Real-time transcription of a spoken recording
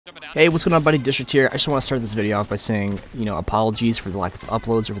Hey, what's going on, buddy? District here. I just want to start this video off by saying, apologies for the lack of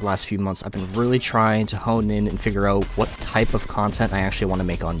uploads over the last few months. I've been really trying to hone in and figure out what type of content I actually want to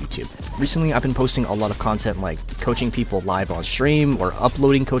make on YouTube. Recently, I've been posting a lot of content like coaching people live on stream, or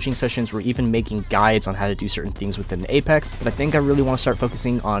uploading coaching sessions, or even making guides on how to do certain things within Apex. But I think I really want to start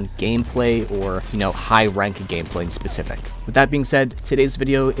focusing on gameplay, or, high rank gameplay in specific. With that being said, today's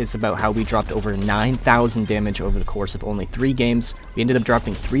video is about how we dropped over 9,000 damage over the course of only 3 games. We ended up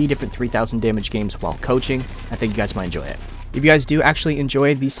dropping 3 different 3,000 damage games while coaching. I think you guys might enjoy it. If you guys do actually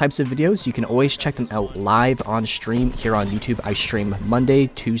enjoy these types of videos, you can always check them out live on stream here on YouTube. I stream Monday,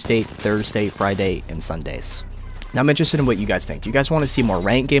 Tuesday, Thursday, Friday, and Sundays. Now I'm interested in what you guys think. Do you guys want to see more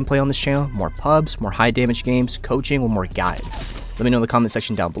ranked gameplay on this channel, more pubs, more high damage games, coaching, or more guides? Let me know in the comment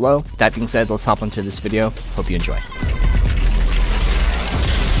section down below. With that being said, let's hop into this video. Hope you enjoy.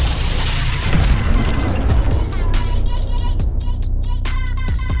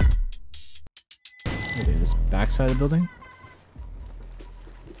 Maybe this back side of the building?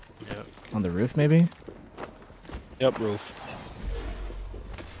 Yep. On the roof, maybe? Yep, roof.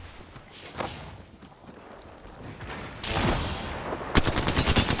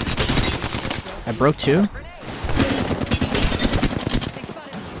 I broke 2.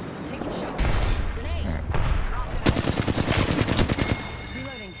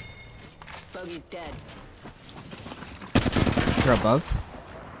 You're above.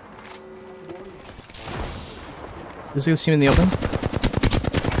 This is gonna in the open.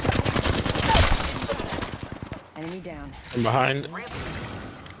 Enemy down. From behind.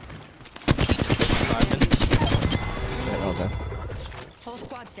 Okay. Whole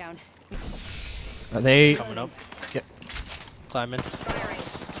squad's down. Are they Coming up. Yep. Climbing.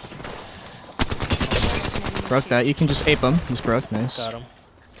 Broke that? You can just ape him. He's broke. Nice. Got him.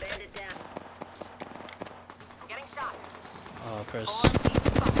 Bandit down. Getting shot. Oh, Chris.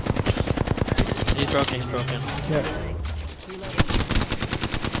 He's broken. He's broken. Yeah.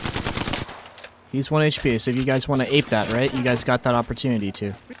 He's 1 HP, so if you guys want to ape that, right? You guys got that opportunity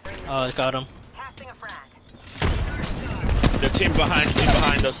to. Got him. Casting a frag. The team behind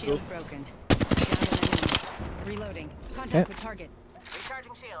us, too. Shield broken. Reloading. Contact Okay. with target.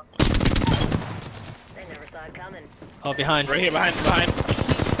 Recharging shields. They never saw it coming. Oh, behind. Right here, behind.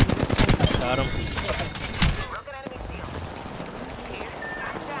 Got him. Broken enemy shield.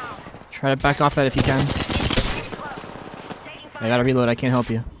 Down. Try to back off that if you can. I gotta reload. I can't help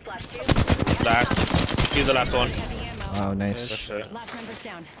you. Slash 2. Last. He's the last one. Heavy ammo. Oh, nice. That's it. Last member's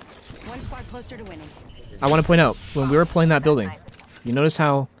down. One squad closer to winning. I want to point out, when we were playing that building, you notice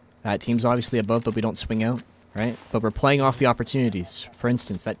how that team's obviously above, but we don't swing out, right? But we're playing off the opportunities. For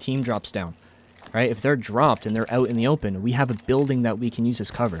instance, that team drops down, right? If they're dropped and they're out in the open, we have a building that we can use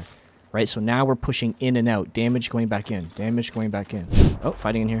as cover, right? So now we're pushing in and out. Damage going back in. Damage going back in. Oh,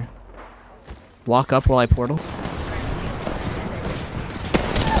 fighting in here. Walk up while I portal.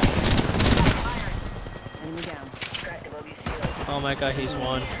 Enemy down. Cracked above your shield. Oh my god, he's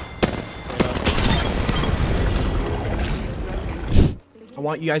one. I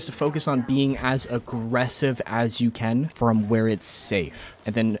want you guys to focus on being as aggressive as you can from where it's safe.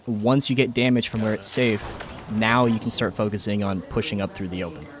 And then once you get damage from where it's safe, now you can start focusing on pushing up through the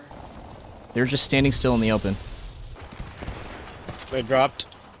open. They're just standing still in the open. They dropped.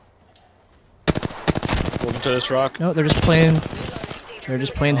 Over to this rock. No, they're just playing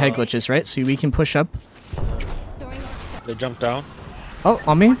head glitches, right? So we can push up. They jumped down. Oh,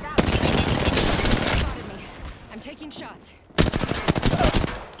 on me? I'm taking shots.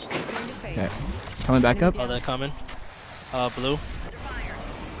 Okay. Coming back up. Oh, they're coming. Blue.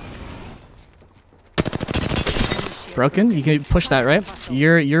 Broken. You can push that, right?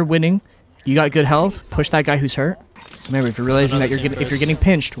 You're winning. You got good health. Push that guy who's hurt. Remember, if you're realizing that if you're getting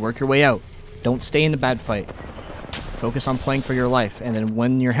pinched, work your way out. Don't stay in the bad fight. Focus on playing for your life, and then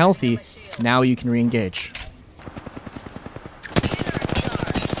when you're healthy, now you can re-engage.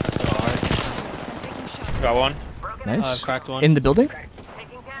 Got one. Nice. Cracked one. In the building?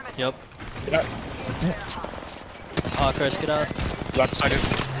 Yep. Yeah. Oh, Chris, get out. Left side.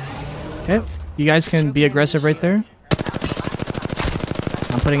 Okay. You guys can be aggressive right there.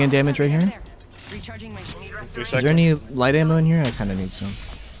 I'm putting in damage right here. Recharging my shield. 3 Is seconds. there any light ammo in here? I kind of need some.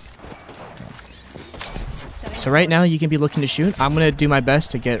 So right now you can be looking to shoot. I'm going to do my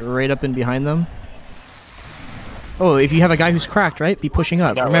best to get right up in behind them. Oh, if you have a guy who's cracked, right? Be pushing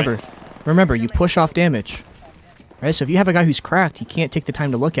up. Remember, you push off damage. Right? So if you have a guy who's cracked, he can't take the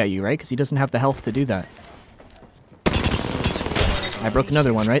time to look at you, right? Because he doesn't have the health to do that. I broke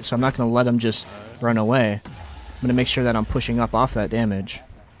another one, right? So I'm not going to let him just run away. I'm going to make sure that I'm pushing up off that damage.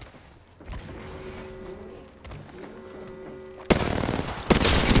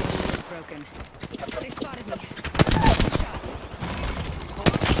 broken. They spotted me. Shots.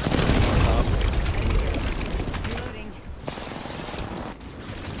 Reloading.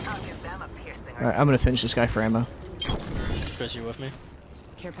 I'll give them a piercing. Alright, I'm gonna finish this guy for ammo. Chris, you with me?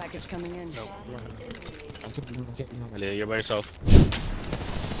 Care package coming in. Nope. Yeah, you're by yourself.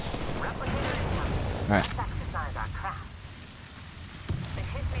 Alright.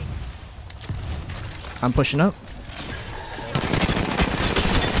 I'm pushing up.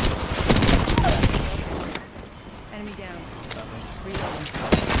 Enemy down. Reloading.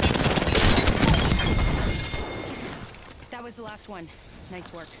 That was the last one.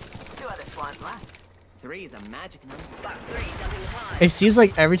 Nice work. 2 other squads left. 3 is a magic number. Box 3, dumping pod. It seems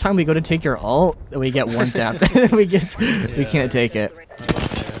like every time we go to take your ult, we get one tapped. we can't take it. You're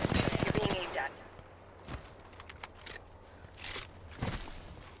being aimed at.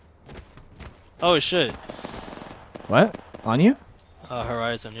 Oh shit. What? On you?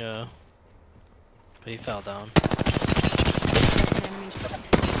 Horizon, yeah. But he fell down.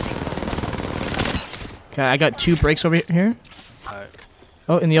 Okay, I got 2 breaks over here. Alright.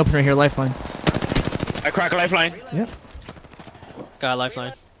 Oh, in the open right here, lifeline. I crack a lifeline. Yep. Got a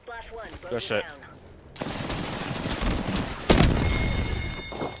lifeline. Good shit.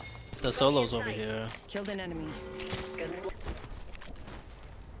 The solo's over here. Killed an enemy. Good split.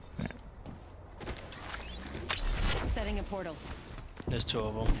 Setting a portal. There's 2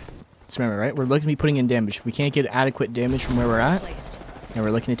 of them. So remember, right? We're looking to be putting in damage. If we can't get adequate damage from where we're at, Placed. and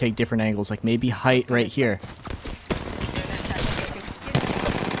we're looking to take different angles, like maybe height right here.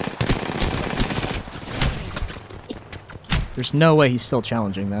 There's no way he's still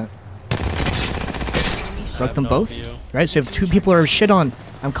challenging that. Broke them both? Right, so if 2 people are shit on,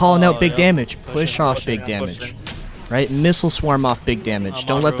 I'm calling out big damage. Push off big damage. Right? Missile swarm off big damage.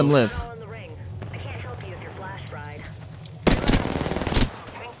 Don't let them live. All in the ring. I can't help you if you're flash fried.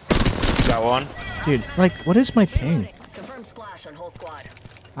 Got one. Dude, like, what is my ping? Confirm splash on whole squad.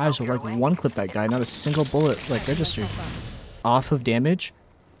 I just like one clip that guy, not a single bullet like registered. Off of damage,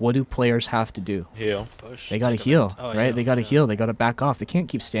 what do players have to do? Heal. Push. They gotta heal, right? They gotta heal. They gotta back off. They can't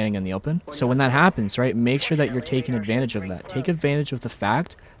keep standing in the open. So when that happens, right, make sure that you're taking advantage of that. Take advantage of the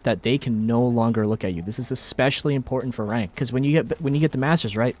fact that they can no longer look at you. This is especially important for rank, because when you get the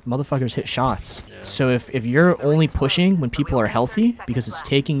masters, right, motherfuckers hit shots. Yeah. So if you're only pushing when people are healthy because it's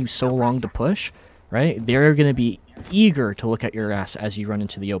taking you so long to push, right, they're gonna be eager to look at your ass as you run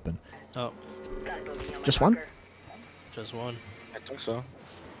into the open. Oh, Just one? just one. I think so.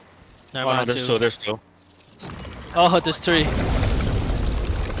 Never Oh, no, mind, there's 2. 2, there's 2. Oh, there's 3.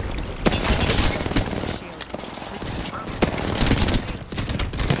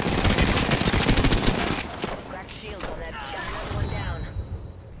 Crack shields on that. Got another one down.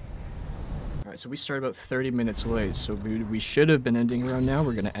 Alright, so we started about 30 minutes late, so we should have been ending around now.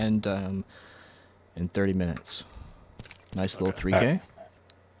 We're gonna end in 30 minutes. Nice little 3K.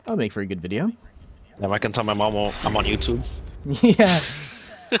 That'll make for a good video. Now I can tell my mom I'm on YouTube. Yeah.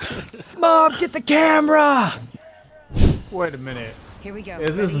 Mom, get the camera! Wait a minute. Here we go.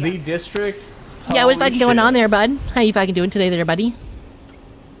 Is this the district? Yeah, what's Holy fucking going shit. on there, bud? How you fucking doing today there, buddy?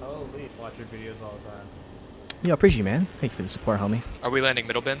 Holy, watch your videos all the time. Yo, appreciate you, man. Thank you for the support, homie. Are we landing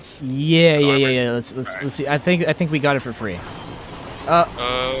middle bins? Yeah. Let's see. I think we got it for free.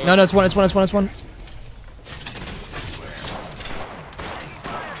 No, it's one.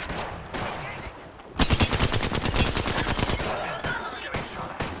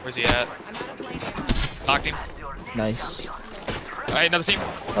 Where's he at? Knocked him. Nice. Alright, another team.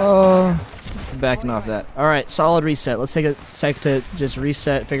 Oh, backing off that. All right, solid reset. Let's take a sec to just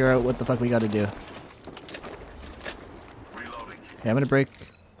reset, figure out what the fuck we got to do. Okay, I'm gonna break.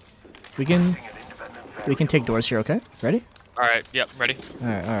 We can take doors here. Okay, ready? Alright, yep, ready. All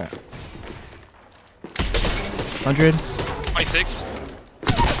right. 100. 26.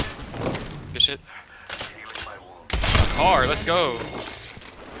 Good shit. Car, let's go.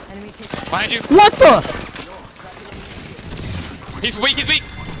 Enemy take Behind you. What the? He's weak, he's weak.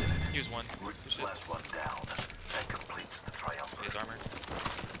 He was 1. Good shit. His armor.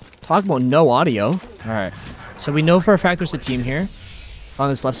 Talk about no audio. All right. So we know for a fact there's a team here on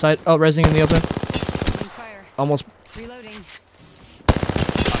this left side. Oh, resing in the open. fire. Almost Reloading.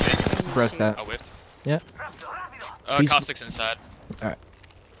 I missed. broke that. I whipped. Yeah. Please- Caustic's inside. Alright.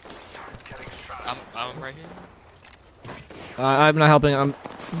 I'm right here. I'm not helping. I'm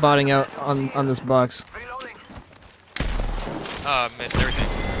botting out on this box. Missed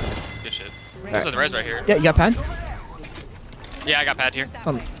everything. Good shit. There's a res right here. Yeah, you got pad? Yeah, I got pad here.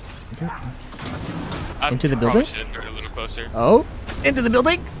 Okay. I Into the probably building? should have thrown it a little closer. Oh, into the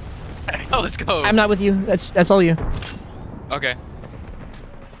building. Oh, let's go. I'm not with you. That's all you. Okay.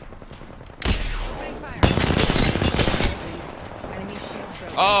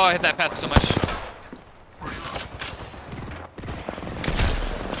 Oh, I hit that path so much.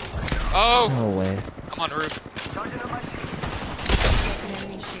 Oh! No way. I'm on roof. Broken enemy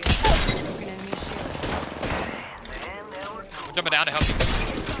shield. Broken enemy shield. I'm jumping down to help you.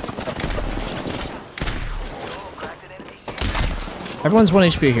 Everyone's 1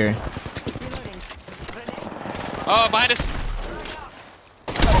 HP here. Reloading. Oh, behind us.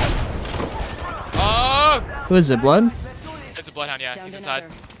 Oh! Who is it, Blood? It's a bloodhound, yeah. Downed He's inside.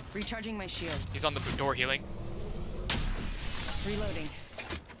 another. Recharging my shields. He's on the door healing. Reloading.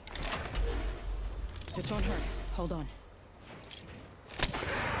 This won't hurt. Hold on.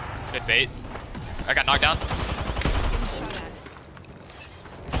 Good bait. I got knocked down. Getting shot at.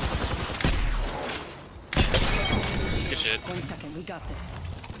 Good shit. 1 second. We got this.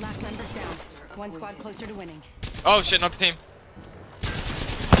 Last member's down. One squad closer to winning. Oh shit, not the team. Enemy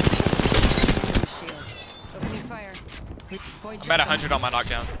shield. Opening fire. Void I'm at 100 on my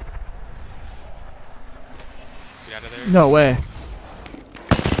knockdown. Get out of there. No way.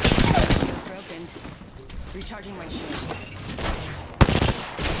 broken. Recharging my shields. They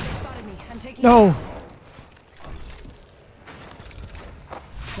spotted me. I'm taking No. shots.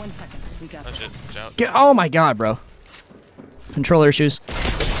 1 second. We got Oh this. shit, watch out. Oh my god, bro. Controller issues.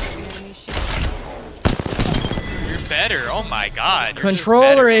 Enemy shield. You're better. Oh my god. You're just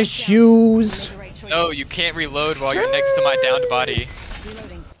Controller better. issues. Made the right choice. No, you can't reload while you're next to my downed body.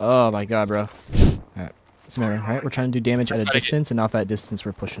 Reloading. Oh my god, bro. Alright. Let's remember, alright? We're trying to do damage at a distance, and off that distance,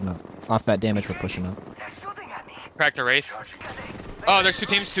 we're pushing up. Off that damage, we're pushing up. Cracked the Wraith. Oh, there's two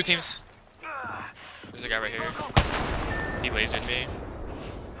teams, two teams. There's a guy right here. He lasered me.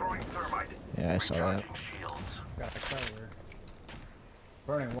 Yeah, I saw that. Got a cover.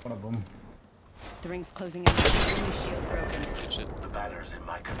 Burning one of them. The ring's closing in. Enemy shield broken. Shit. The batter's in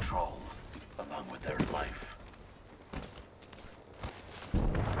my control, along with their life.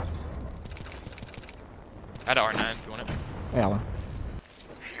 I had an R9 if you want it. Yeah, well.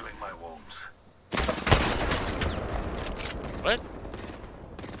 Healing my wounds. What?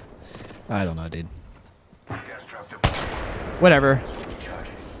 I don't know, dude. Gas trap deployed. Whatever.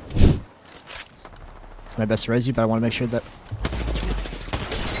 Recharging. My best to res you, but I want to make sure that...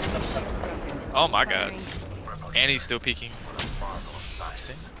 Oh my god. And he's still peeking.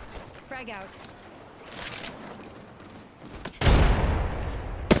 Frag out.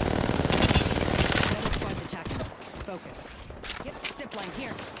 Another squad's attacking. Focus. Yep, zipline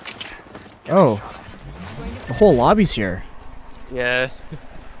here. Oh. The whole lobby's here. Yeah.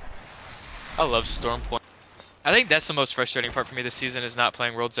 I love Storm Point. I think that's the most frustrating part for me this season is not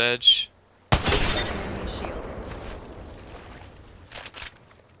playing World's Edge. Enemy shield.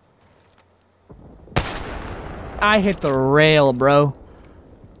 I hit the rail, bro.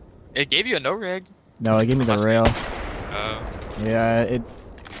 It gave you a no rig. No, it gave me the Must be. rail. Oh. Yeah, it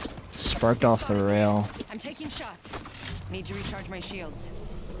sparked off the rail. I'm taking shots. Need to recharge my shields.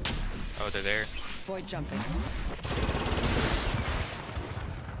 Oh, they're there. Void jumping.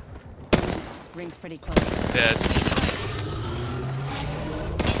 Ring's pretty close. Yeah, it's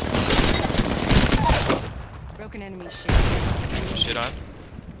Broken enemy shield. shit on.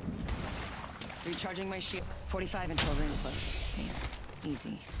 Recharging my shield. 45 until ring close. Yeah,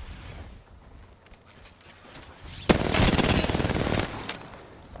 easy.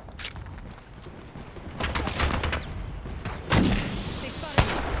 They spotted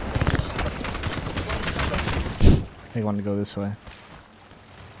me. I wanted to go this way.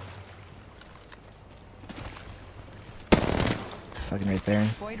 Fucking right there.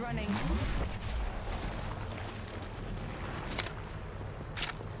 Void running.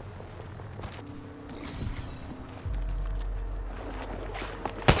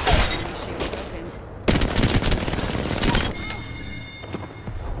 Enemy shield broken.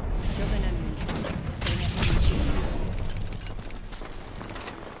 Killed an enemy. Getting at my shield.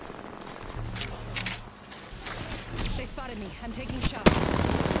 They spotted me. I'm taking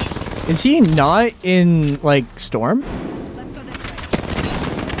shots. Is he not in, like, Storm? Let's go this way.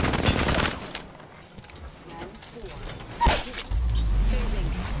 Phasing.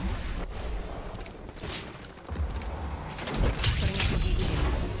 Putting up the heat shield.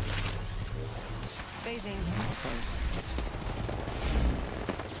 Phasing. Close.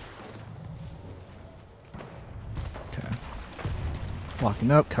 Okay.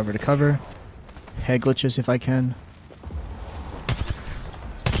 Walking up, cover to cover. Head glitches if I can.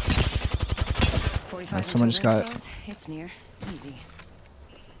 45 someone until just ring got- close. It's near. Easy.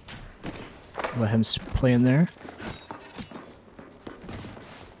 Let him play in there.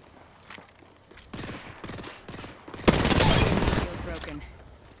 Shield broken.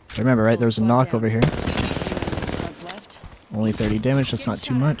 Remember, right? There was a knock over here. Squads left. Only 30 damage, that's not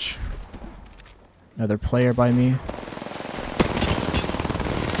too much. Another player by me.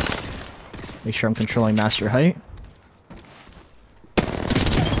 Make sure I'm controlling master height.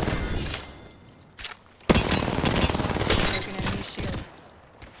 Broken enemy shield.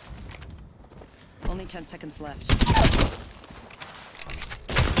 Only 10 seconds left.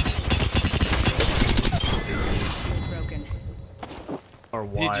 Shield broken. Are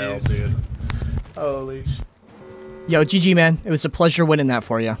wild, GGs. dude. Holy sh. Yo, GG man, it was a pleasure winning that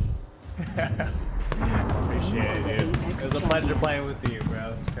for you. Appreciate it, dude. It was a pleasure playing with you,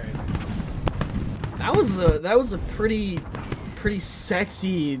 bro. It's crazy. That was a pretty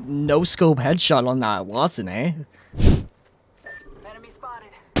sexy no scope headshot on that Watson, eh? Enemy spotted.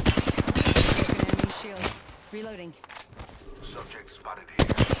 Broken enemy shield. Reloading. Subject spotted here.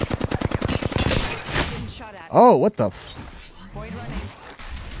 Getting shot at. Oh, what the f- Void running.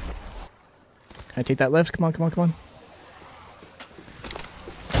 Can I take that lift? Come on, come on, come on.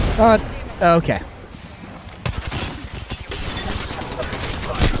 Okay.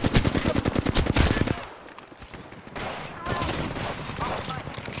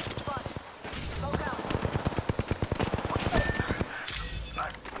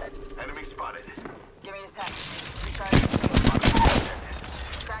 Enemy spotted. Give me a sec. Recharging shield.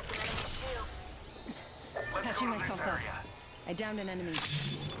 Cracked an enemy shield. Patching myself up. I downed an enemy.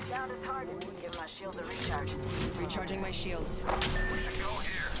 Downed a target. Give my shields a recharge. Recharging my shields.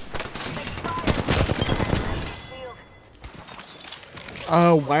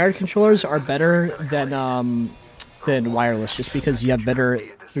 Wired controllers are better than wireless, just because you have better.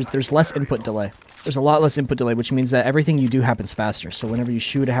 There's less input delay. There's a lot less input delay, which means that everything you do happens faster. So whenever you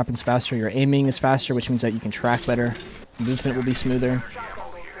shoot, it happens faster. Your aiming is faster, which means that you can track better. Movement will be smoother.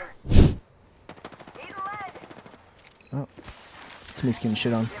 Oh, somebody's getting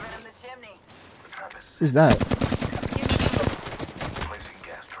shit on. Who's that? Placing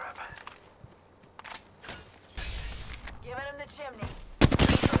gas trap. Giving him the chimney.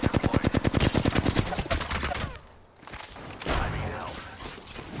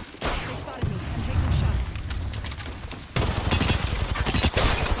 They spotted me. I'm taking shots.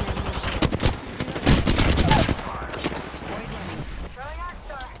 Void running. Throwing arc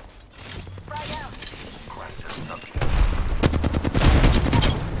star. Frag out.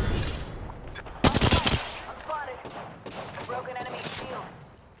 I'm spotted. A broken enemy shield.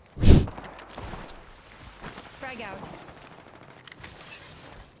 Frag out.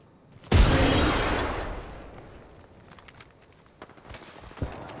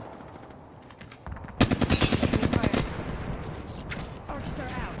 Arc star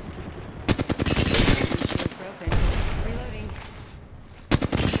out. Shield broken. Reloading.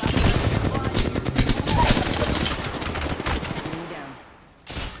 Enemy down.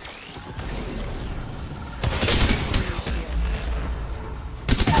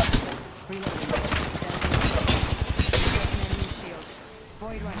 Reloading. Enemy shield.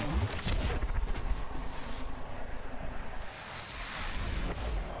 Void running.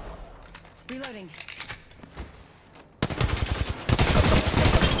 Reloading.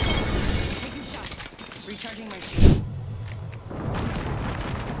 Taking shots. Recharging my shield.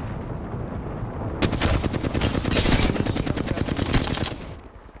 Enemy shield broken.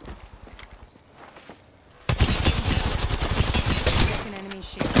 Broken enemy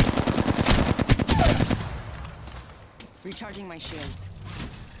shield. Recharging my shields.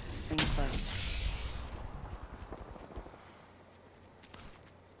 Rings close.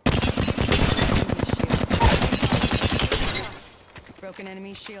 Broken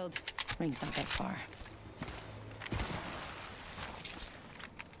enemy shield. Ring's not that far.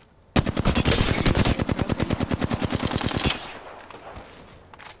 Broken.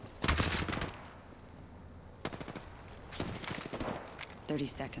 30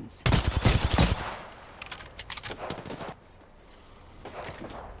 seconds.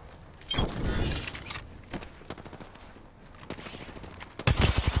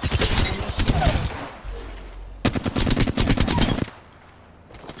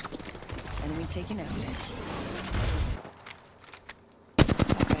 Enemy taken out.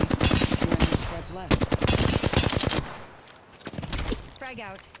 Okay, 2 enemy squads left. Frag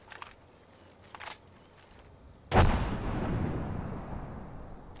out.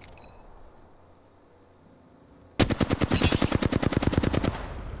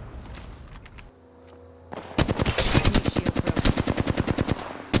 Enemy shield broken.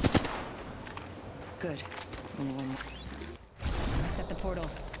 Good. Only one more. I set the portal.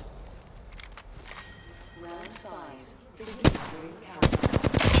 Round 5.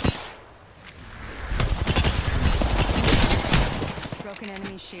 Broken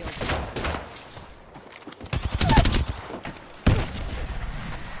enemy shield.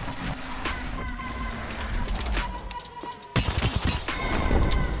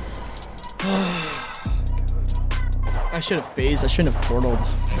 I should have phased. I shouldn't have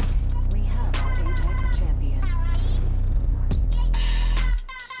portaled.